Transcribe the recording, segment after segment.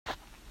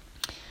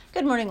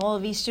Good morning,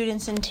 Olive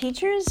students and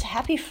teachers.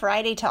 Happy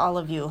Friday to all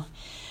of you.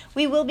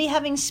 We will be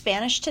having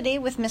Spanish today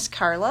with Miss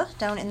Carla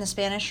down in the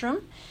Spanish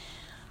room.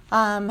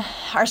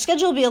 Our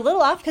schedule will be a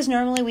little off because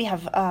normally we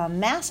have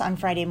Mass on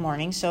Friday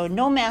morning, so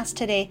no Mass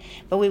today,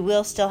 but we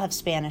will still have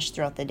Spanish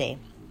throughout the day.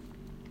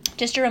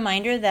 Just a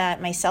reminder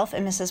that myself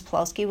and Mrs.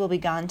 Pulowski will be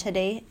gone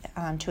today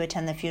to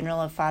attend the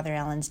funeral of Father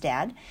Allen's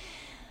dad.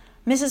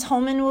 Mrs.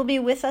 Holman will be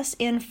with us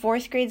in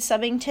 4th grade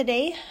subbing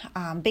today.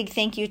 Big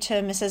thank you to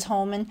Mrs.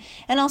 Holman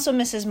and also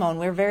Mrs. Moan.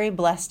 We're very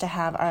blessed to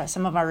have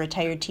some of our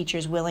retired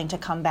teachers willing to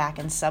come back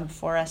and sub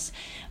for us.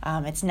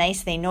 It's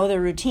nice. They know the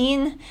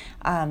routine,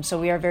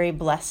 so we are very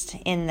blessed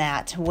in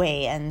that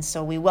way. And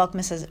so we welcome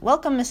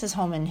Mrs.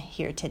 Holman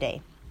here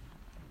today.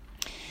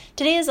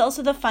 Today is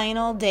also the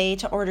final day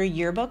to order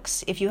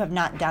yearbooks. If you have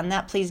not done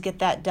that, please get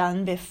that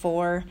done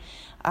before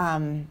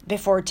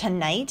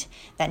tonight.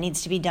 That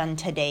needs to be done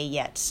today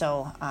yet.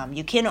 So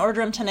you can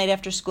order them tonight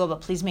after school,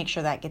 but please make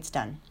sure that gets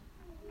done.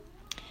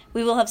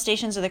 We will have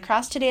Stations of the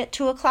Cross today at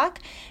 2 o'clock.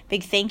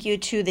 Big thank you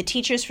to the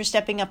teachers for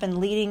stepping up and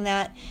leading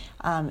that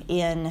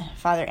in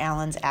Father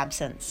Allen's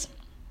absence.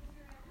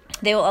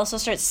 They will also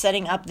start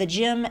setting up the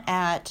gym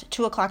at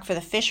 2 o'clock for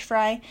the fish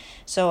fry.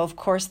 So, of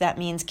course, that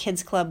means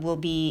Kids Club will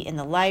be in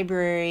the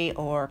library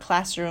or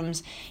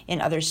classrooms in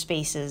other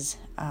spaces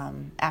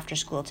after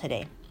school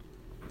today.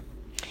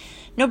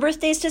 No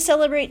birthdays to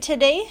celebrate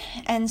today,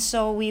 and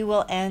so we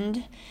will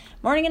end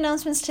morning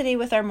announcements today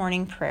with our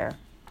morning prayer.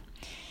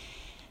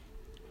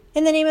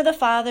 In the name of the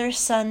Father,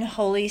 Son,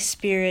 Holy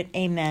Spirit,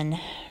 Amen.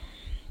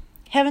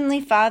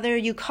 Heavenly Father,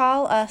 you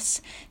call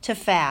us to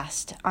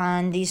fast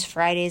on these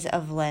Fridays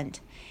of Lent.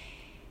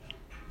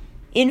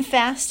 In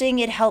fasting,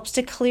 it helps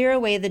to clear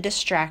away the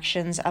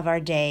distractions of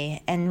our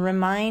day and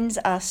reminds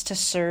us to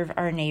serve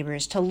our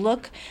neighbors, to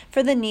look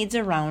for the needs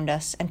around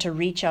us, and to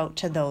reach out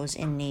to those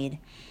in need.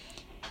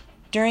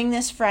 During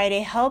this Friday,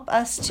 help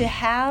us to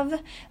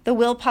have the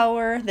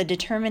willpower, the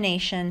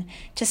determination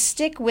to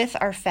stick with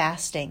our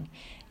fasting,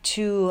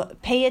 to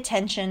pay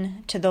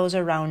attention to those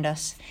around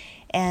us,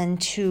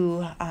 and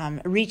to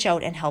reach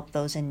out and help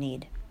those in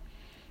need.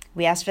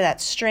 We ask for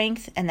that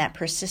strength and that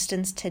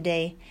persistence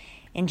today.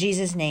 In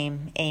Jesus'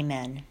 name,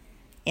 amen.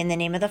 In the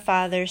name of the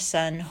Father,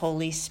 Son,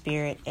 Holy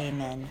Spirit,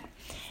 amen.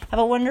 Have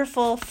a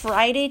wonderful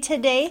Friday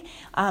today.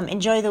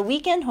 Enjoy the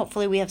weekend.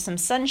 Hopefully we have some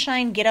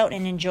sunshine. Get out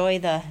and enjoy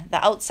the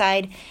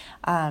outside.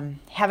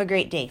 Have a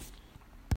great day.